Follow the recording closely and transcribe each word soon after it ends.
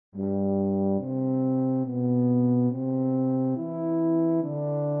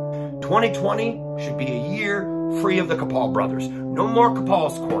2020 should be a year free of the Capaul brothers. No more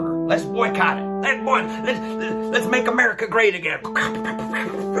Capaul's Corner. Let's boycott it. Let's make America great again. Flannel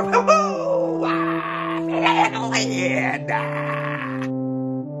Ed.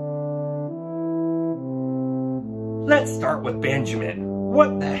 Let's start with Benjamin.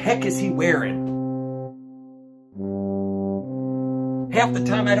 What the heck is he wearing? Half the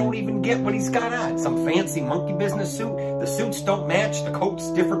time I don't even get what he's got on. Some fancy monkey business suit. The suits don't match. The coat's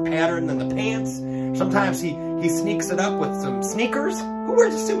different pattern than the pants. Sometimes he sneaks it up with some sneakers. Who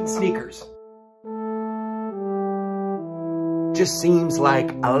wears a suit and sneakers? Just seems like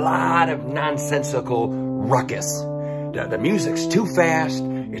a lot of nonsensical ruckus. The music's too fast.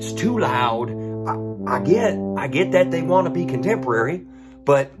 It's too loud. I get that they want to be contemporary,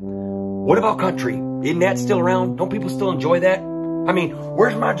 but what about country? Isn't that still around? Don't people still enjoy that? I mean,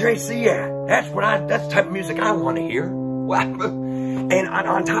 where's my JC at? That's the type of music I want to hear. And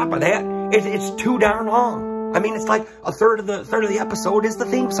on top of that, it's too darn long. I mean, it's like a third of the episode is the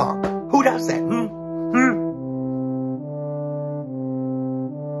theme song. Who does that?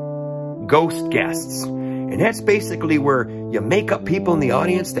 Ghost guests. And that's basically where you make up people in the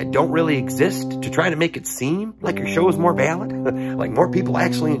audience that don't really exist to try to make it seem like your show is more valid. Like more people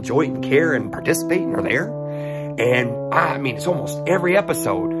actually enjoy it and care and participate and are there. And I mean, it's almost every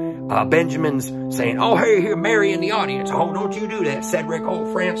episode. Benjamin's saying, oh, hey, here, Mary in the audience. Oh, don't you do that, Cedric.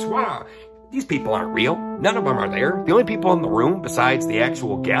 Oh, Francois. These people aren't real. None of them are there. The only people in the room besides the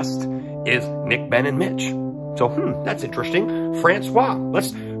actual guest is Nick, Ben, and Mitch. So, that's interesting. Francois.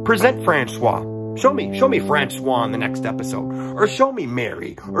 Let's present Francois. Show me Francois in the next episode. Or show me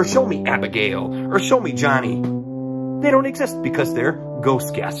Mary. Or show me Abigail. Or show me Johnny. They don't exist because they're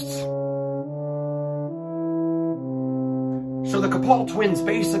ghost guests. So the Capaul twins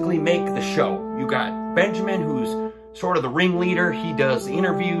basically make the show. You got Benjamin, who's sort of the ringleader. He does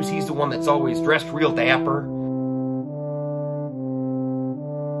interviews. He's the one that's always dressed real dapper.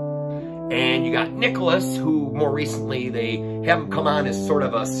 And you got Nicholas, who more recently they have him come on as sort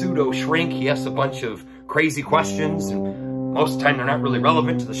of a pseudo shrink. He asks a bunch of crazy questions, and most of the time they're not really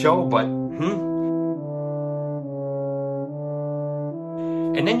relevant to the show, but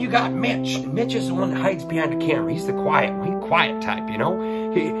And then you got Mitch. And Mitch is the one that hides behind the camera. He's the quiet type, you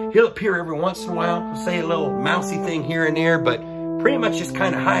know. He'll appear every once in a while. He'll say a little mousy thing here and there, but pretty much just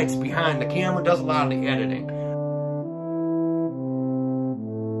kind of hides behind the camera, does a lot of the editing.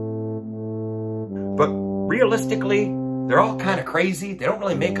 But realistically, they're all kind of crazy. They don't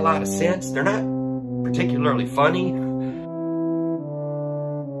really make a lot of sense. They're not particularly funny.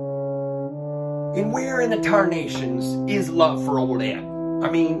 And where in the tarnations is love for old Ed? I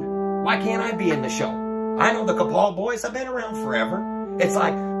mean, why can't I be in the show? I know the Capaul boys. I've been around forever. It's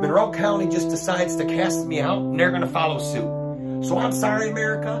like Monroe County just decides to cast me out and they're going to follow suit. So I'm sorry,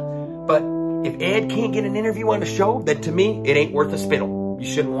 America, but if Ed can't get an interview on the show, then to me, it ain't worth a spittle. You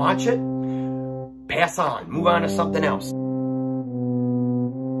shouldn't watch it. Pass on. Move on to something else.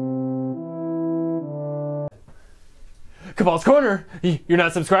 Capaul's Corner. You're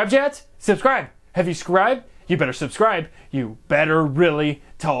not subscribed yet? Subscribe. Have you subscribed? You better subscribe. You better really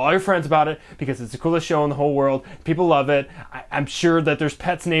tell all your friends about it because it's the coolest show in the whole world. People love it. I'm sure that there's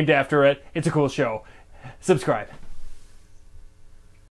pets named after it. It's a cool show. Subscribe.